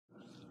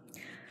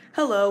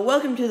Hello,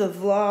 welcome to the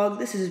vlog.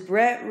 This is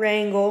Brett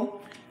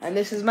Rangel, and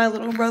this is my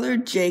little brother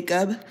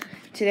Jacob.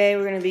 Today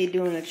we're going to be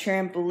doing a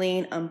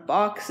trampoline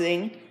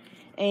unboxing,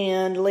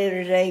 and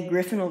later today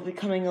Griffin will be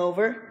coming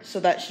over, so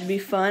that should be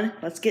fun.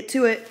 Let's get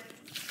to it.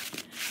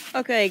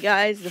 Okay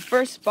guys, the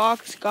first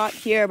box got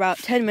here about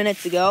 10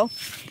 minutes ago,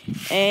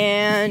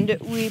 and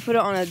we put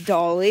it on a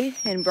dolly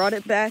and brought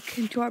it back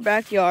into our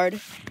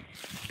backyard.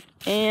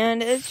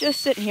 And it's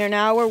just sitting here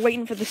now. We're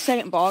waiting for the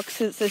second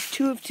box. It says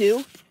 2 of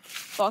 2.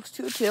 Box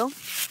 2 of 2.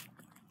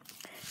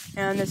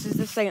 And this is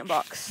the second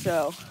box.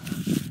 So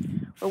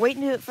we're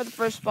waiting for the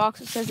first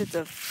box. It says it's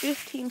a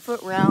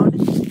 15-foot round.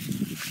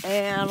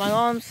 And my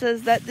mom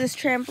says that this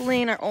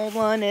trampoline, our old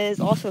one, is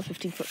also a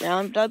 15-foot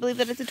round. But I believe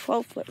that it's a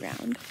 12-foot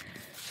round.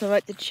 So I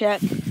like to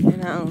check.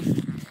 And I'll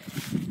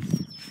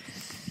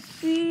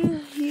see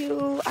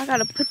you. I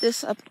gotta put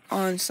this up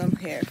on some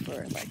hair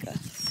for like a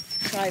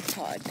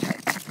tripod type.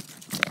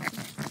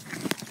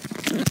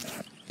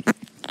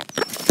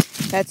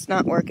 That's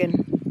not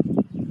working.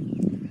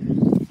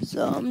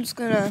 So I'm just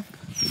gonna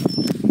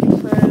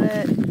put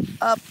it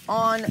up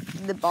on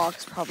the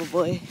box,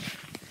 probably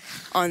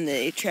on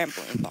the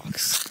trampoline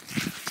box.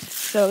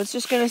 So it's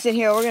just gonna sit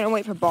here. We're gonna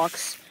wait for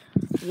box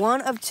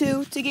 1 of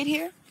 2 to get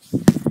here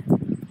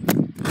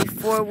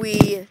before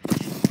we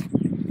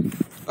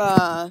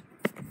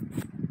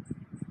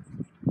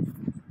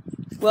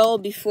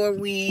before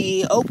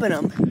we open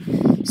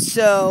them.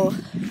 So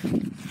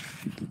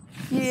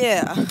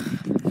yeah.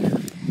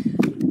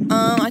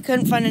 I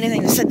couldn't find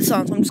anything to set this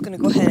on, so I'm just going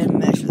to go ahead and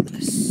measure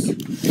this.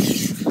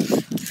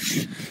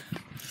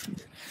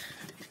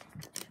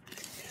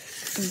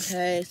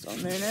 Okay, it's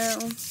on there now.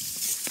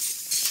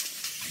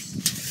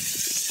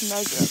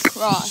 Measure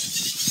across.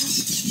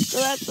 So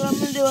that's what I'm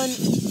doing.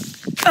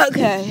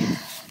 Okay.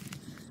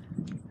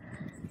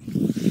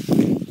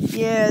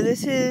 Yeah,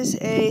 this is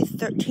a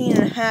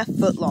 13.5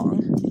 foot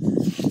long.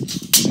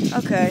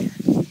 Okay.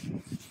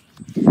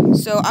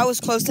 So I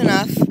was close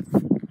enough.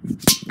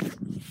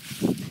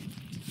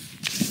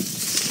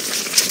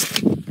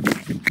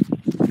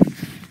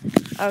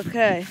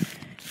 Okay,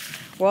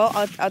 well,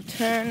 I'll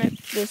turn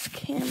this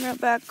camera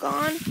back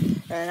on,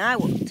 and I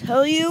will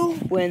tell you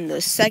when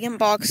the second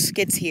box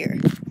gets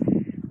here.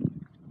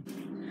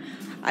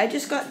 I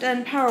just got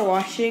done power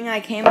washing.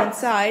 I came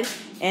inside,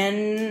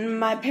 and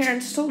my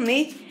parents told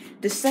me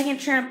the second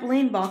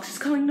trampoline box is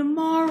coming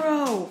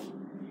tomorrow.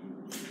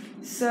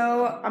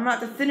 So, I'm not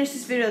to finish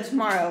this video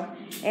tomorrow.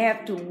 I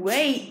have to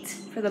wait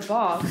for the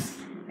box.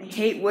 I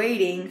hate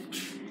waiting.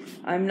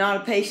 I'm not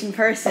a patient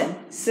person,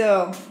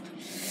 so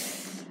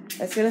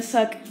that's gonna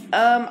suck.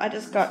 I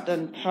just got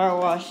done power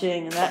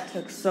washing, and that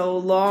took so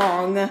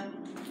long.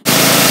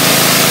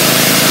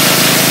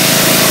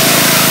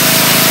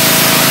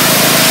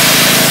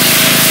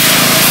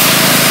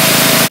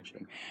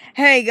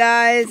 Hey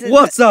guys.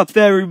 What's up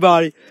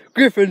everybody?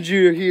 Griffin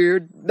Jr. here,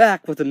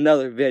 back with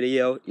another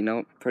video. You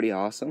know, pretty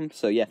awesome.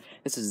 So yeah,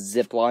 this is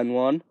zipline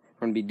one.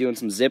 We're gonna be doing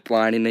some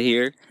ziplining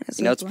here.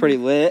 You know, it's pretty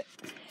lit.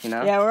 You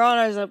know? Yeah, we're on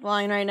our zip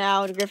line right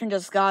now. Griffin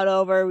just got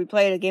over. We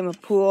played a game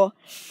of pool,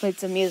 played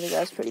some music. That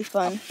was pretty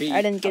fun.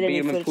 I didn't get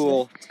any footage. I beat him in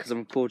pool because I'm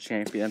a pool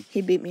champion.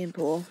 He beat me in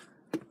pool.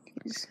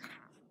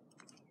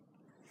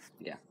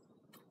 Yeah.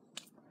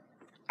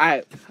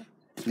 Alright,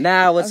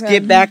 now let's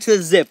get back to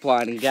the zip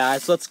lining,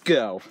 guys. Let's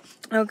go.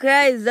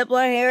 Okay, zip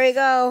line, here we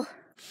go.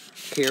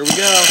 Here we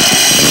go.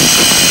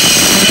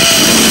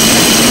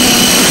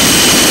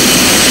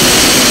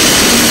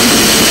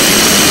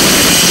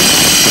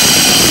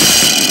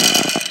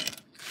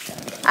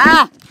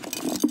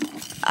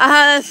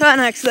 That's fun,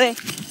 actually.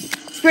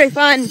 It's pretty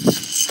fun.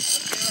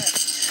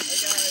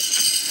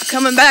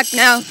 Coming back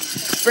now.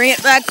 Bring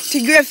it back to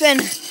Griffin.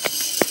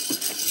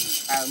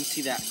 Alright, let me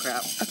see that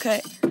crap.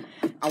 Okay.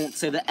 I won't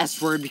say the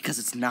S word because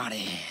it's not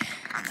a...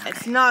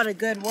 It's not a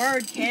good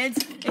word, kids.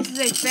 This is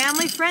a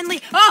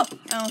family-friendly... Oh!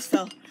 I almost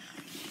fell.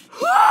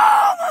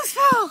 Whoa! Almost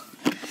fell!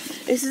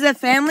 This is a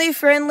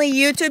family-friendly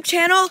YouTube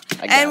channel,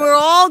 and we're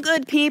all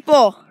good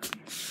people.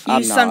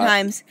 I'm not.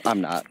 Sometimes.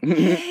 I'm not.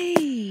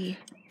 Hey.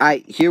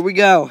 Alright, here we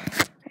go.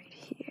 Right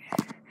here.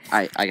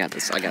 Alright, I got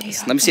this. Let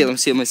me see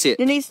it.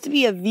 There needs to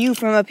be a view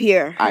from up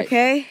here,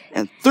 okay?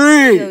 And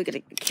 3, So we get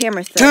a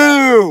camera set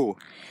 2,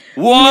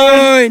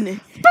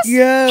 1.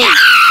 Yo.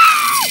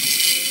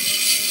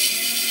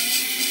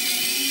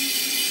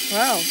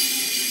 Wow.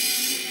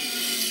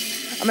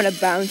 I'm gonna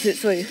bounce it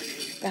so it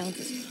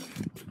bounces.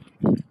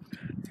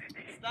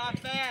 Stop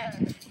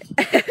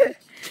that.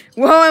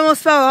 Whoa, I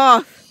almost fell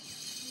off.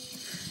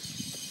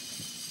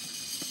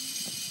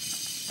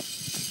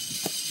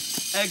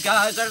 Hey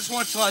guys, I just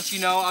want to let you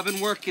know I've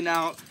been working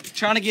out,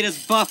 trying to get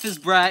as buff as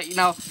Brett, you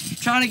know,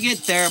 trying to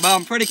get there, but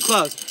I'm pretty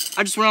close.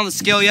 I just went on the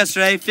scale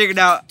yesterday, figured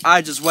out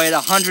I just weighed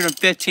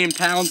 115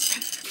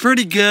 pounds.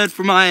 Pretty good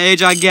for my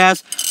age, I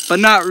guess, but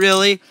not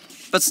really.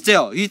 But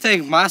still, you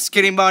think my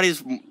skinny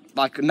body's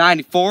like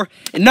 94?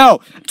 And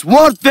no, it's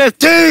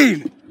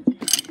 115!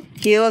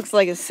 He looks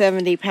like a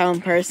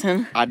 70-pound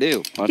person. I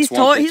do. He's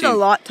taller. He's a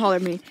lot taller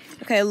than me.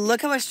 Okay,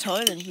 look how much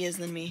taller than he is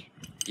than me.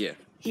 Yeah.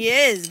 He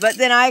is, but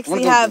then I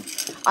actually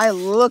I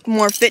look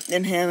more fit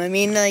than him. I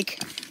mean, like,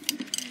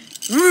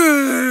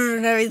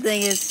 and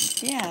everything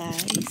is, yeah.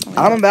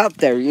 I'm about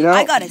there, you know?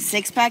 I got a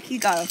 6-pack, he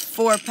got a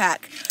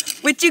 4-pack.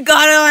 What you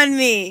got on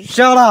me?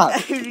 Shut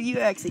up. You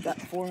actually got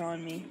 4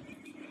 on me.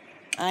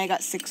 I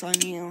got 6 on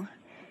you.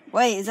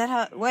 Wait, is that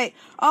how, wait.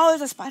 Oh,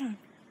 there's a spider.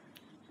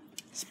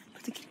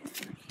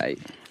 Right.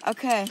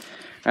 Okay.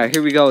 All right,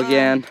 here we go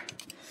again.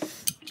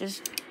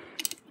 Just.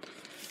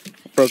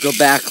 Bro, go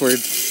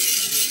backwards.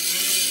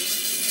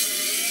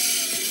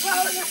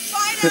 Whoa, there's a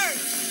spider!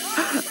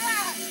 Oh,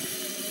 crap!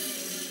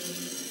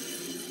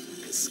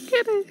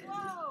 Skinny.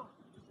 Whoa!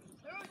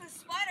 There was a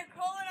spider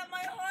crawling up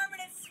my arm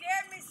and it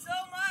scared me so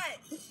much.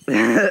 I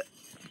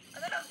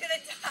thought I was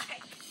gonna die.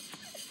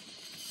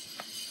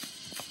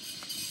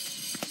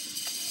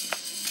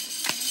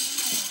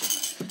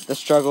 The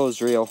struggle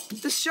is real.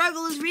 The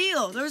struggle is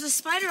real. There was a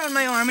spider on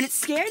my arm and it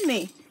scared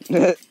me.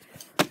 Alright,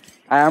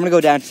 I'm gonna go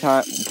down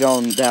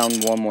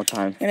one more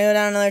time. Gonna go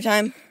down another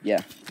time?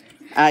 Yeah.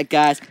 Alright,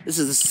 guys, this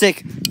is a sick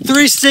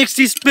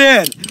 360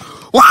 spin.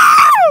 Wow!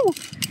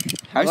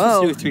 How are you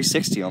supposed to do a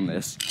 360 on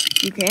this?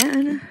 You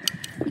can.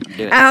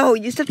 Do it. Ow,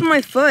 you stepped on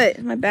my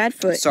foot. My bad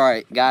foot.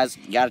 Sorry, guys.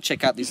 You gotta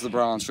check out these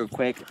LeBrons real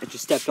quick. I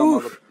just stepped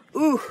on my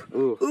Ooh.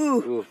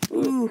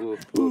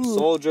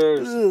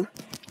 Soldiers. Ooh.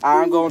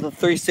 I'm going with a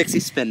 360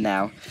 spin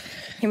now.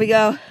 Here we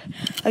go.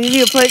 I'll give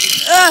you a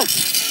push. Ugh.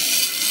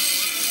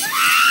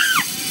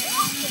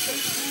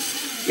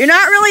 You're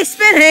not really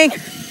spinning.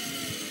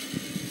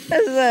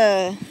 This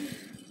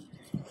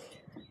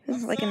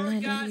is like a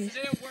guys, it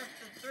didn't work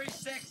the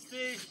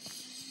 360.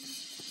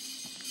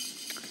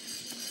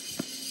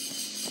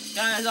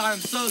 Guys, I'm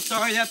so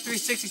sorry. That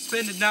 360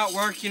 spin did not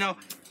work. You know,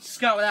 just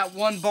got that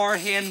one bar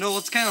handle.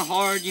 It's kind of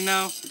hard, you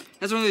know. It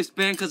doesn't really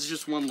spin because it's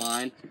just one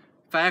line.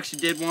 If I actually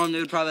did one, it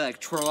would probably like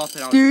twirl up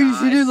and I would Dude, you die.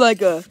 should do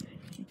like a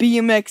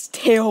BMX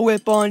tail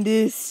whip on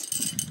this.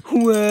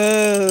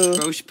 Whoa.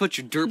 Bro, we should put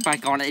your dirt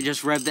bike on it and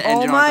just rev the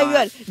engine Oh my on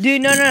god.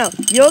 Dude, no.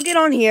 You'll get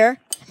on here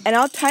and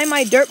I'll tie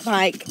my dirt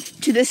bike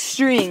to this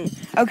string,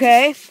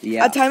 okay?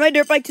 Yeah. I'll tie my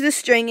dirt bike to the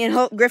string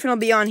and Griffin will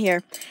be on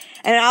here.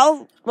 And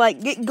I'll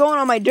like get going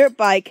on my dirt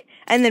bike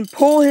and then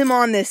pull him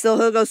on this so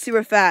he'll go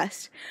super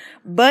fast.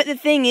 But the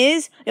thing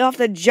is, you'll have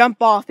to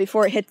jump off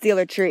before it hits the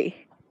other tree.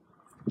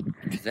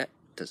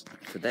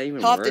 Could that even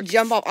He'll work? have to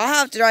jump off. I'll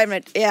have to drive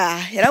my,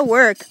 yeah, it'll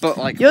work. But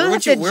like, You'll where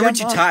have would you to tie?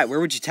 jump off. Where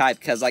would you tie?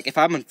 Because like, if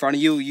I'm in front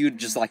of you, you'd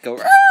just like go.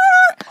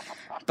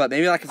 But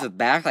maybe like if the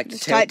back, like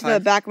Just the tie it to the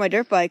tailpipe. back of my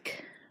dirt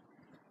bike.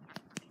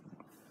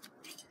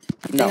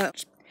 No, Yeah.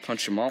 just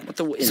punch them off.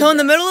 So in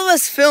the middle of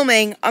us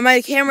filming,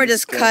 my camera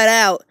just cut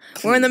out.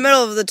 We're in the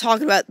middle of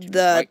talking about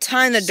the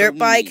tying the dirt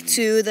bike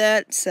to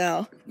that.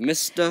 So,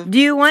 Mr. do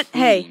you want?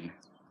 Hey, What?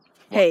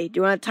 hey, do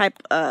you want to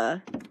type?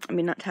 You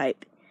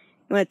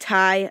want to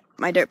tie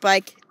my dirt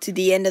bike to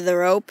the end of the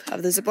rope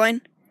of the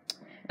zipline?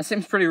 That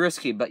seems pretty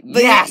risky, but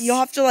But yes, you'll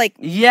have to like.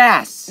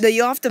 yes,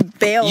 You'll have to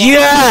bail.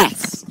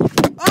 yes.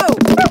 Oh,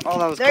 Oh,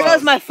 that was there close.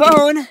 goes my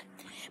phone.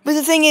 But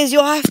the thing is,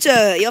 you'll have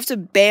to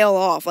bail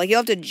off. Like you'll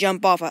have to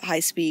jump off at high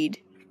speed,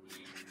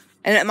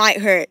 and it might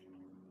hurt.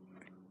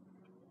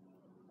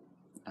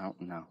 I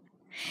don't know.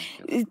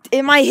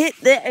 It might hit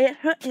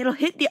it'll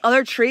hit the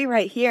other tree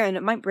right here, and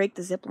it might break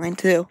the zip line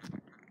too.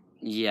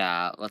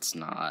 Yeah, let's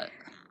not.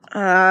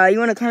 You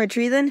want to climb a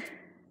tree then?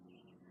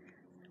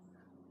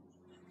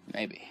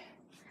 Maybe.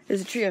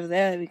 There's a tree over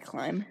there that we can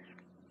climb.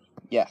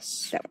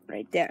 Yes. That one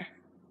right there.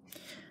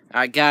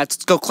 All right, guys,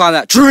 let's go climb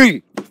that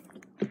tree.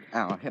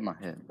 Ow, I hit my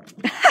head.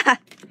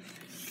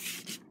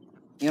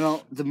 You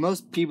know, the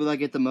most people that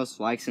get the most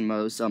likes and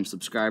most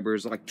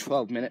subscribers are like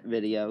 12-minute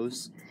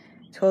videos.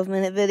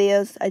 12-minute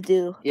videos, I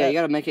do. Yeah, you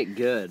gotta make it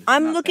good.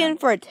 I'm Not looking bad.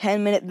 for a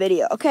 10-minute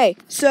video. Okay,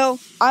 so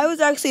I was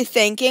actually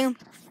thinking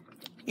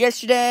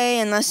yesterday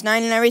and last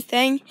night and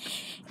everything,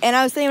 and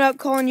I was thinking about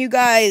calling you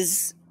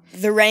guys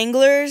the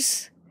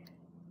Wranglers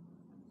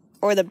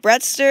or the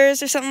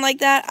Brettsters or something like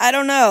that. I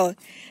don't know.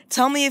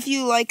 Tell me if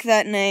you like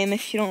that name.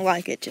 If you don't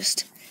like it,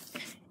 just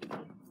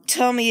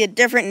tell me a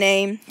different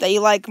name that you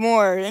like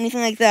more or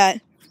anything like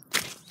that.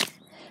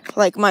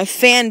 Like my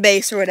fan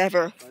base or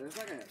whatever. There's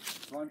like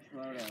a bunch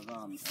of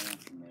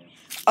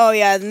Oh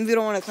yeah, then we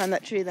don't want to climb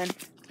that tree then.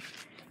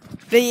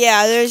 But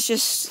yeah, there's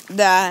just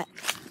that.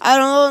 I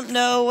don't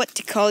know what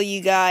to call you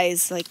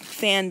guys, like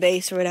fan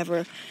base or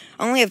whatever.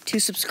 I only have 2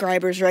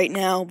 subscribers right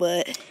now,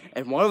 but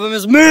and one of them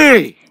is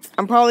me.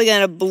 I'm probably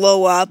gonna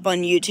blow up on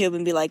YouTube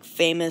and be like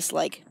famous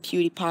like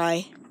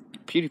PewDiePie.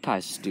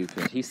 PewDiePie's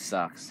stupid. He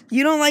sucks.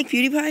 You don't like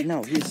PewDiePie?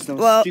 No, he's the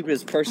Well-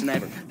 stupidest person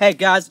ever. Hey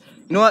guys,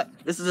 you know what?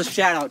 This is a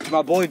shout out to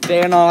my boy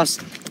Vanos.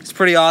 He's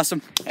pretty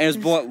awesome. And his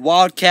boy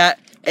Wildcat,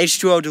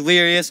 H2O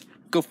Delirious.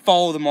 Go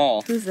follow them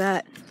all. Who's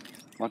that?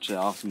 Bunch of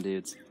awesome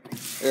dudes.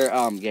 They're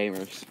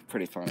gamers.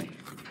 Pretty funny.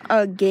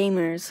 Oh,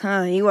 gamers,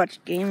 huh? You watch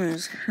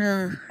gamers,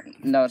 huh?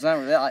 No, it's not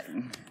really like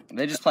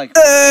they just play.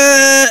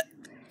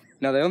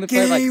 No, they only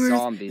play like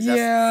zombies.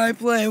 Yeah, I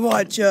play.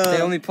 Watch. They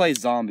only play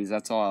zombies.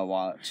 That's all I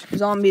watch.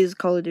 Zombies,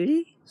 Call of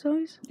Duty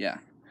zombies. Yeah.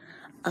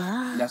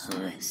 Ah. That's what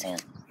they're saying.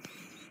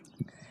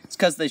 It's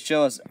because they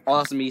show us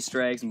awesome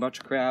Easter eggs and a bunch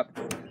of crap.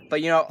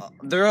 But, you know,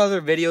 their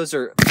other videos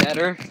are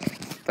better.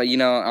 But, you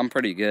know, I'm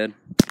pretty good.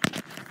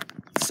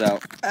 So.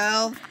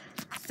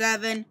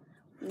 L7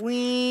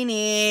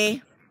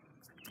 Weenie.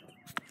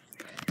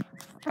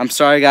 I'm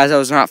sorry, guys. That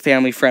was not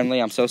family friendly.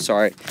 I'm so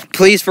sorry.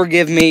 Please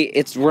forgive me.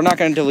 We're not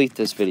going to delete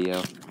this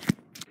video.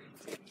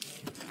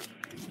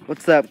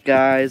 What's up,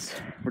 guys?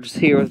 We're just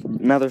here with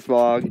another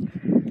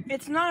vlog.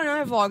 It's not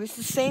another vlog. It's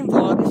the same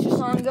vlog. It's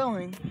just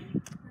ongoing.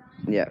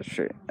 Yeah,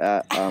 sure.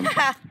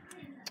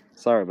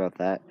 Sorry about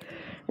that.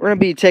 We're going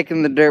to be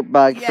taking the dirt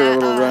bike for a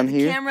little run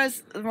here. The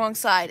camera's the wrong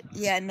side.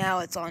 Yeah, now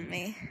it's on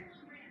me.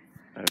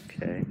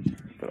 Okay.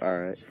 But all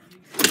right.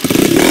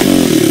 Get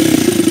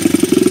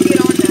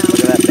on now. Look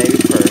at that baby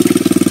purr.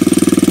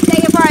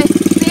 Take it for a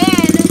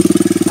spin.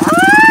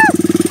 Ah!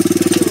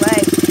 Your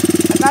leg.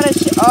 I gotta.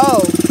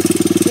 Oh.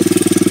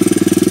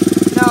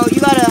 No,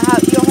 you gotta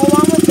have. You hold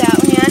on with that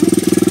hand,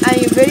 and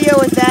you video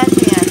with that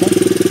hand.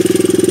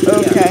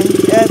 Okay,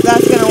 yeah.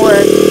 That's gonna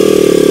work.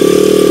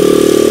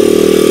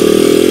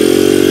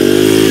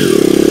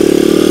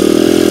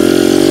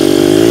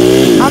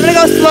 I'm gonna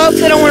go slow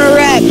because I don't want to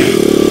wreck.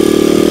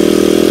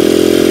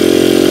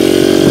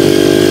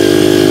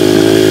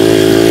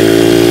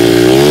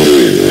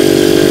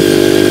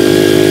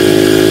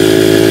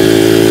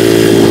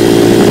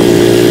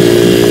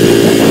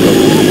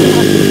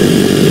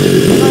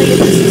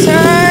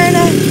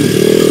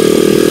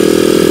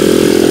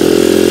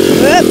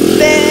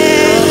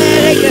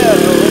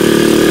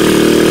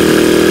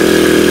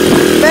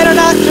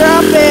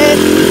 Drop it.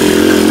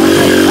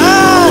 Oh!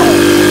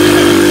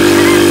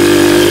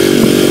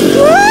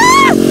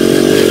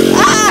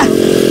 Ah!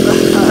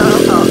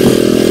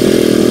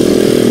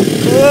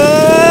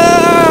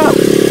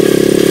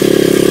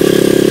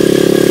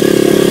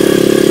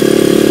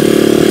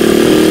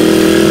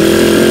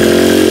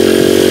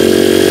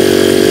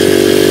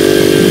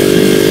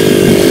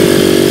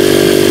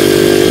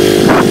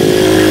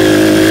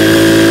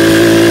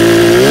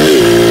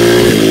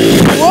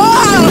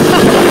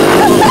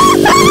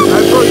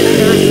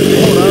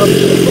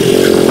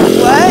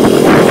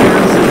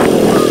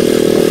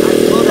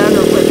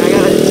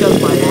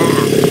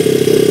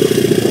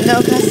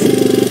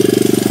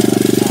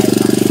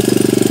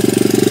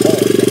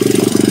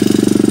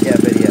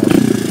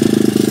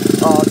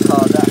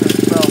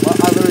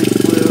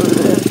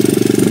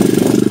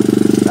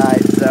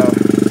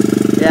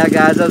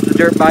 Guys, that was the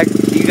dirt bike.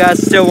 Do you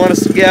guys still want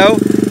us to go?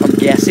 I'm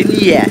guessing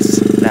yes.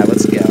 Now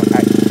let's go.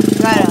 Right.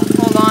 Gotta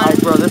hold on. Alright,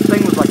 bro, this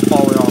thing was like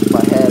falling off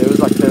my head. It was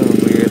like feeling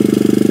weird.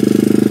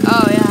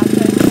 Oh yeah,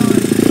 okay, hold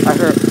on. I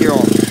heard here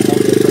on. I'm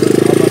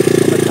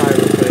gonna tie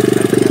real quick.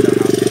 I think I know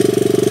how to.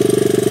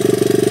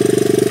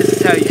 This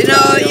is how you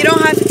No, you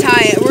don't have to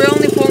tie it. We're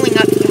only pulling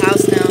up to the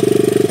house now.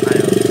 I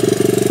know.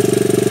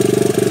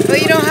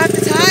 But you don't have to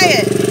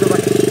tie it. We go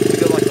like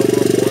a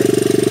little more.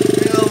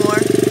 A little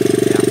more.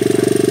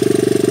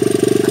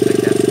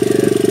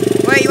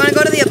 Wait, you want to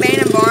go to the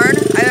abandoned barn?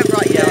 I haven't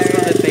brought you there.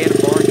 Yeah, let's go to the abandoned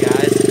barn,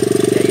 guys.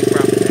 Yeah, you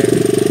brought me there.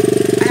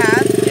 I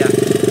have? Yeah.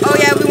 Oh,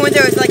 yeah, we went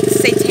there. It was like the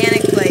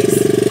satanic place.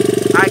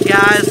 Alright,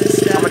 guys.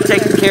 I'm going to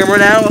take the camera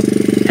now.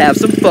 Have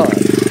some fun.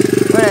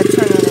 We're going to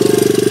turn it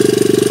around.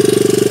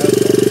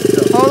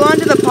 Okay. Hold on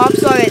to the pop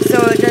socket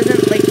so it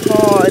doesn't, like,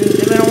 fall. And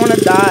we don't want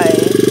to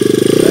die.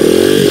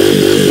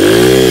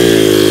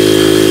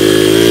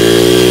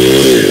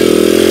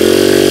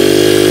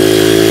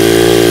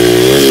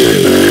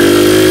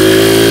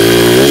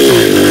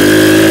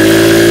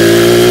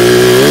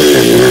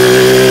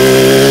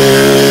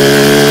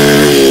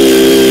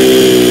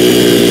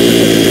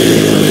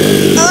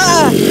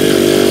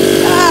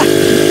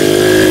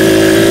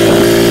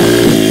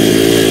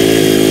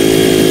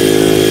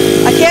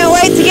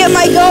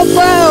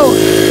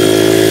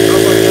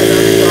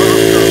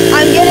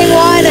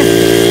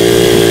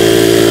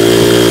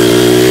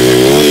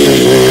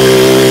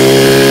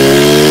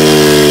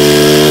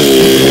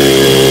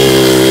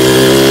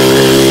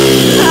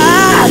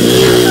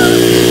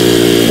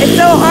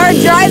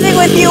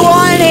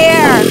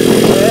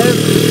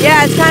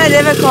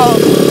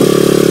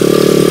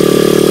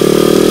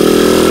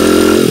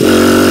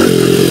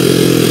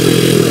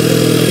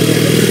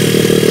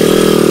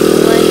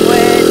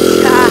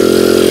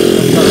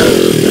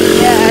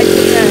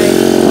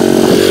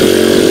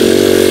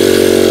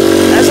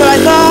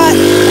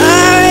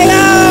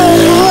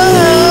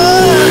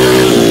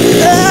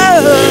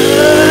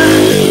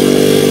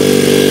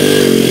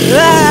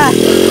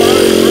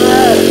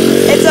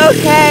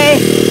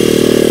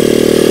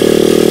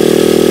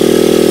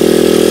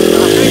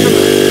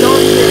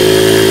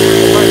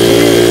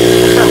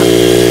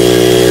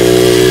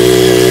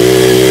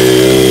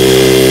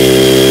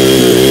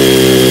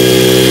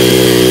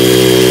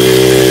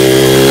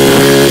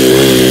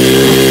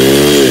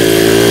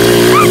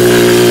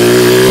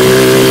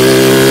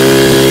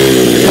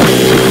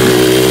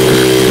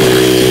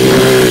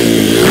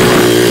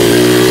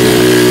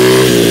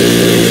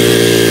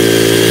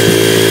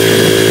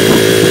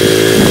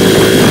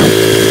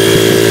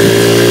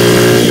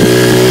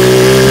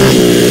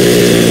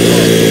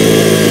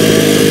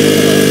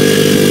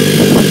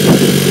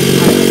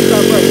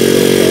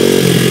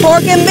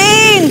 and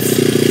beans!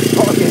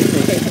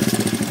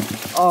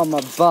 Oh,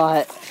 my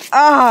butt.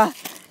 Ah!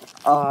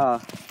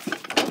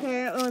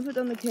 Okay, let me put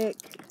down the kick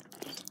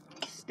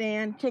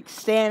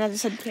stand. I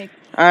just said kick.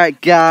 Alright,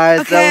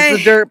 guys, Okay. that was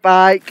the dirt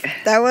bike.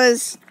 That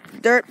was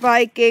dirt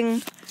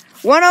biking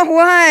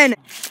 101.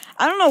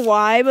 I don't know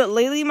why, but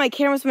lately my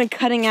camera's been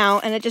cutting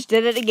out and it just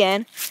did it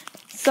again.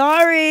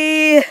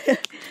 Sorry.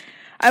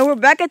 We're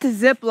back at the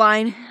zip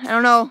line. I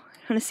don't know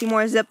if you want to see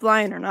more zip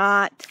line or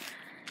not,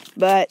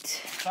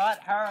 but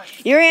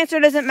your answer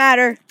doesn't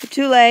matter. You're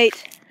too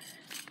late.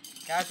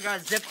 Guys, we got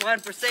a zip line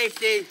for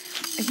safety.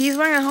 He's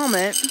wearing a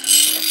helmet.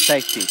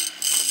 Safety.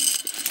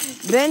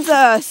 Ben's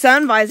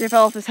sun visor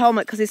fell off his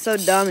helmet because he's so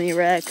dumb and he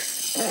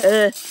wrecks.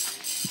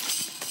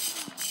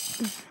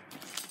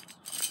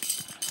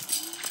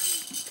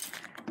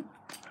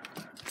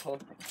 Whole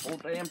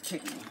damn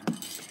thing.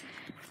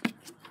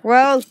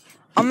 Well,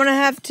 I'm gonna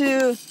have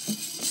to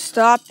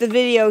stop the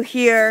video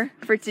here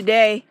for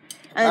today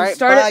and All right,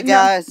 start bye, it.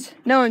 Guys.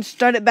 No, and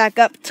start it back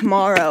up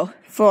tomorrow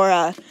for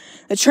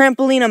the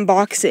trampoline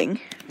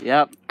unboxing.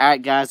 Yep. All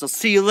right, guys. I'll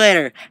see you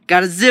later.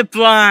 Got a zip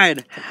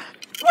line.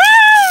 Woo!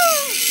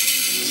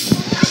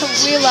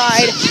 We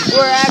lied.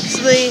 We're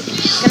actually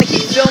gonna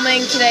keep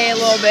filming today a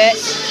little bit,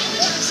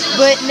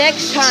 but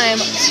next time,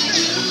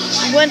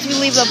 once we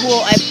leave the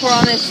pool, I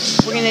promise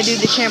we're gonna do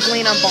the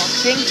trampoline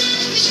unboxing.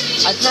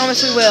 I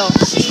promise we will.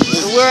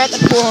 We're at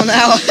the pool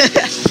now.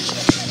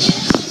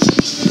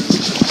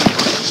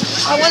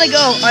 I want to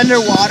go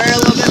underwater a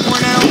little bit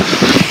more now.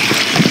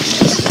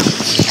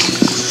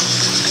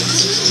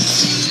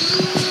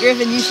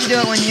 Griffin, you should do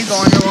it when you go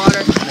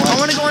underwater. I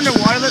want to go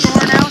underwater a bit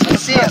more now.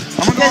 Let's see it.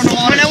 I'm gonna go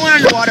underwater. When I went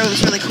underwater, it was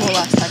really cool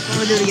last time. I'm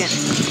gonna do it again.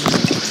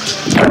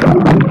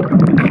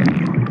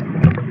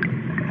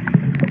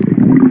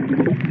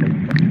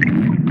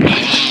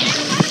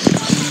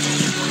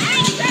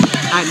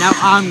 Alright, now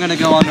I'm gonna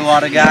go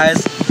underwater,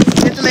 guys.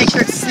 You have to make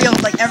sure it's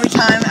sealed, like every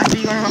time after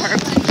you go underwater.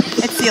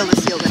 It's sealed,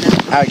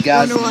 Alright,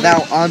 guys,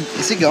 now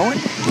is it going?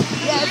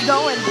 Yeah, it's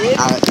going, dude.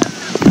 Alright.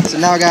 So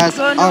now, guys,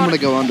 I'm gonna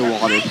go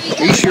underwater.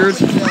 Are you sure it's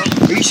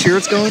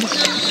going?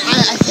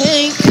 I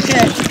think.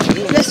 Okay.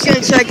 Just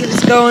gonna check if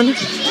it's going.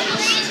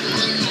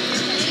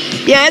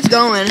 Yeah, it's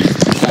going.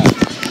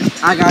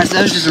 Alright, guys,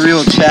 that was just a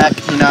real check,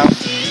 you know,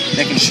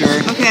 making sure.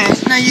 Okay,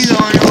 now you go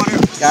underwater.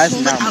 Guys,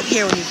 hold now. it out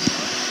here when you.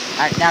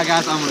 Alright, now,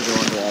 guys, I'm gonna go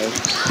underwater.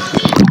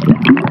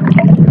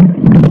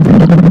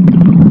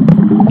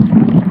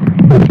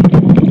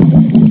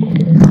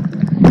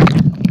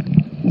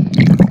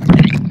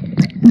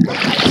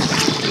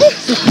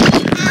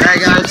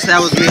 Alright, guys, that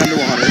was me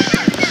underwater.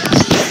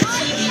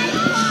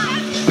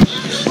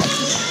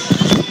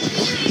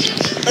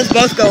 Let's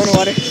both go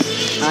underwater.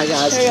 Alright,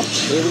 guys,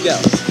 here we go.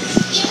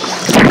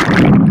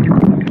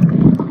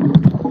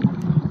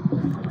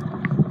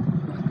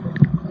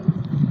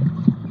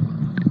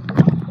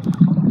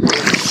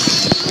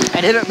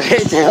 I didn't pay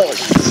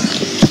attention.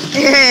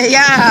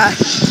 Yeah.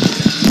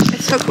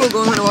 It's so cool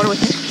going underwater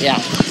with it. Yeah,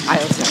 I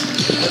hope so.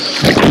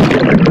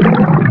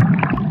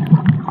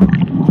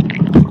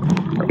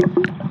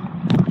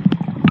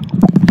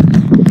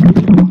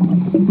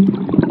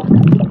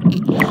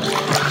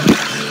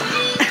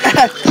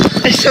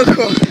 It's so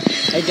cool.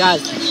 Hey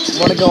guys,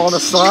 wanna go on the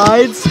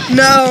slides?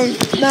 No,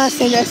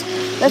 nothing.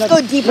 Let's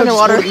go deep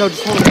underwater.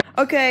 Just hold it.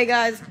 Okay,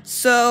 guys.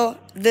 So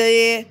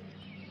the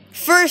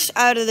first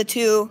out of the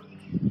two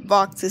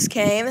boxes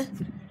came.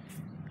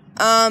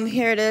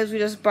 Here it is. We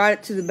just brought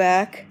it to the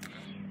back,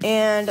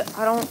 and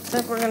I don't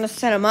think we're gonna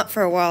set them up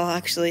for a while.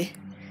 Actually,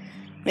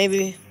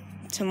 maybe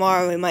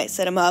tomorrow we might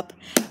set them up.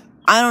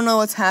 I don't know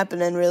what's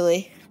happening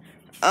really.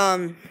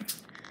 That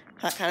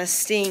kind of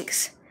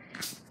stinks.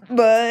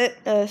 But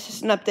it's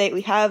just an update.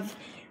 We have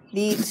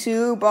the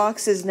two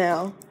boxes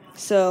now,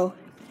 so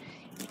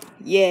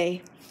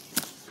yay.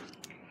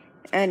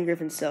 And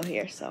Griffin's still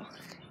here, so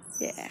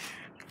yeah.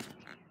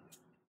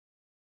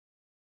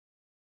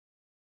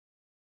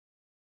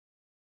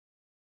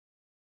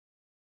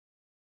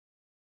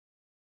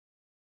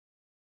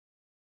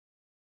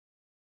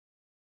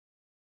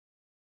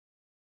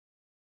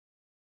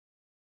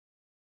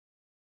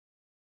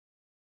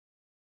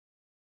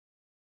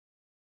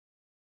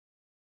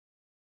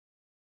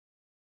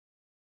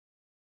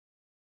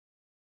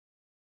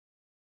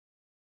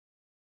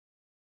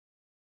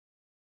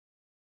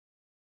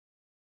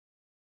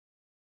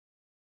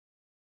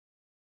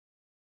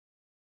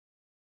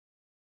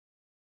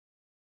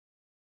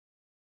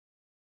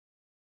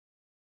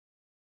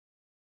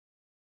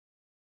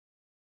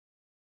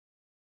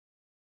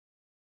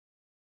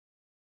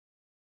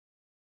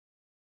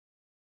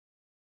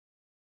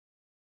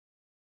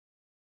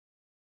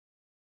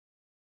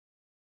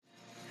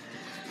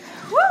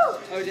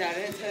 Oh, Dad, I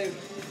didn't tell you.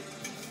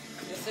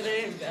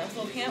 Yesterday in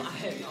basketball camp, I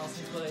had an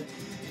awesome play.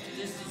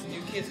 There's these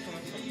new kids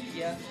coming from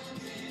India.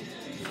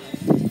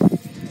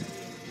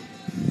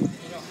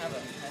 You don't have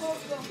a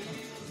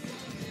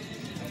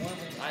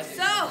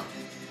So,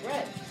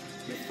 Brett.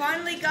 we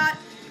finally got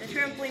the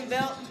trampoline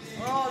built.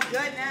 We're all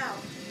good now.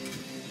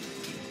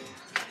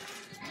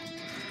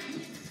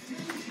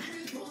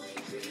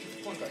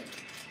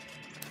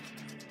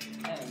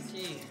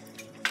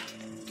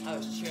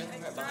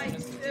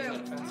 Nice, too.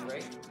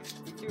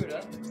 He threw it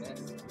up.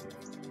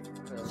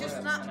 It's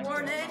just not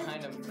worn in,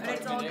 but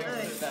it's all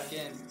good.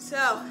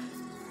 So,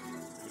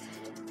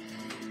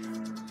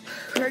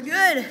 we're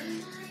good.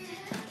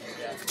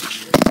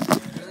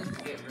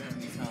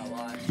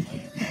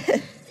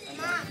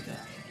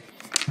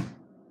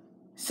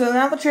 So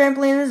now the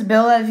trampoline is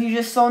built, as you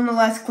just saw in the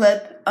last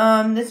clip.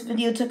 This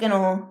video took in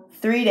all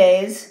 3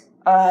 days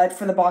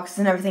for the boxes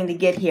and everything to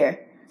get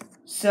here.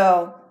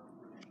 So,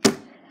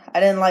 I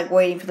didn't like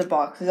waiting for the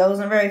boxes. That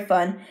wasn't very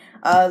fun.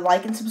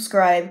 Like and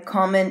subscribe,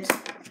 comment,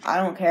 I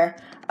don't care.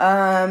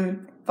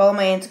 Follow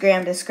my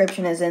Instagram,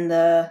 description is in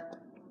the...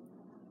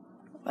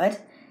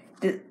 What?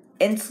 The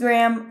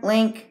Instagram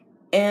link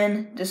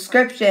in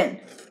description.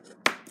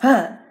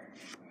 Huh.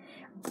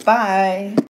 Bye.